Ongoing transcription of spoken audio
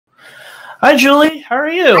Hi, Julie. How are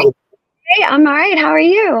Hi. you? Hey, I'm all right. How are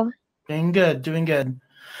you? Doing good, doing good.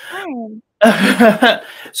 Hi.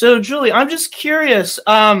 So, Julie, I'm just curious.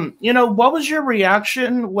 What was your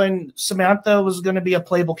reaction when Samantha was going to be a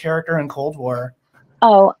playable character in Cold War?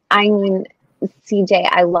 Oh, I mean, CJ,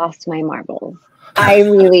 I lost my marbles. I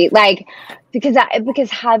really like because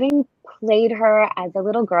having played her as a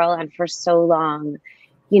little girl and for so long,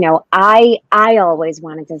 I always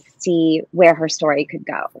wanted to see where her story could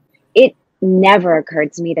go. It never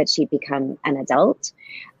occurred to me that she'd become an adult.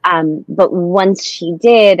 But once she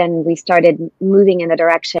did, and we started moving in the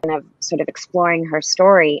direction of sort of exploring her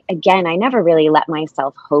story, again, I never really let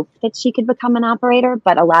myself hope that she could become an operator,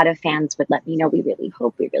 but a lot of fans would let me know, we really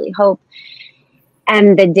hope, we really hope.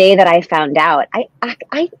 And the day that I found out, I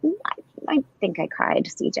think I cried,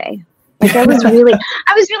 CJ. Like I was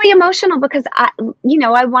really emotional because I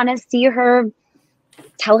want to see her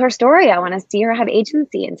tell her story. I want to see her have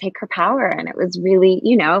agency and take her power. And it was really,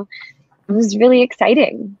 it was really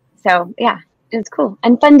exciting. So yeah, it was cool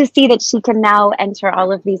and fun to see that she can now enter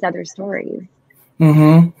all of these other stories.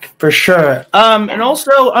 Mm-hmm. For sure. And Yeah.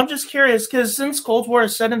 also, I'm just curious because since Cold War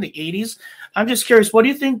is set in the 80s, I'm just curious, what do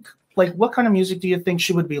you think, like, what kind of music do you think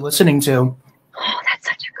she would be listening to? Oh, that's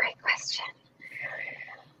such a great question.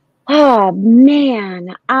 Oh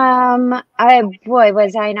man. Boy,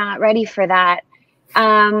 was I not ready for that.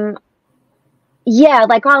 Um, yeah,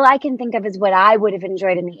 like all I can think of is what I would have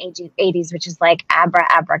enjoyed in the 80s, which is like Abra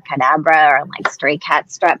Abracadabra or like Stray Cat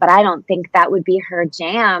Strut, but I don't think that would be her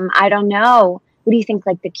jam. I don't know. What do you think?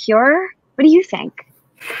 Like The Cure? What do you think?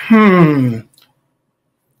 Hmm.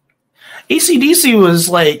 AC/DC was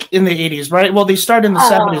like in the 80s, right? Well, they started in the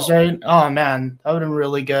 70s, Oh, right? Oh man, that would have been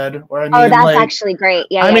really good. Or oh, that's actually great.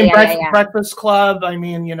 Yeah, yeah, yeah, yeah, yeah. Breakfast Club.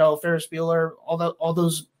 Ferris Bueller. All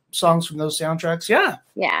those songs from those soundtracks. Yeah,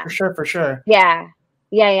 Yeah, for sure, for sure. yeah,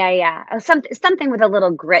 yeah, yeah, yeah. Something with a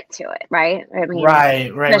little grit to it, right? I mean,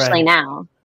 Right, right, especially right. now.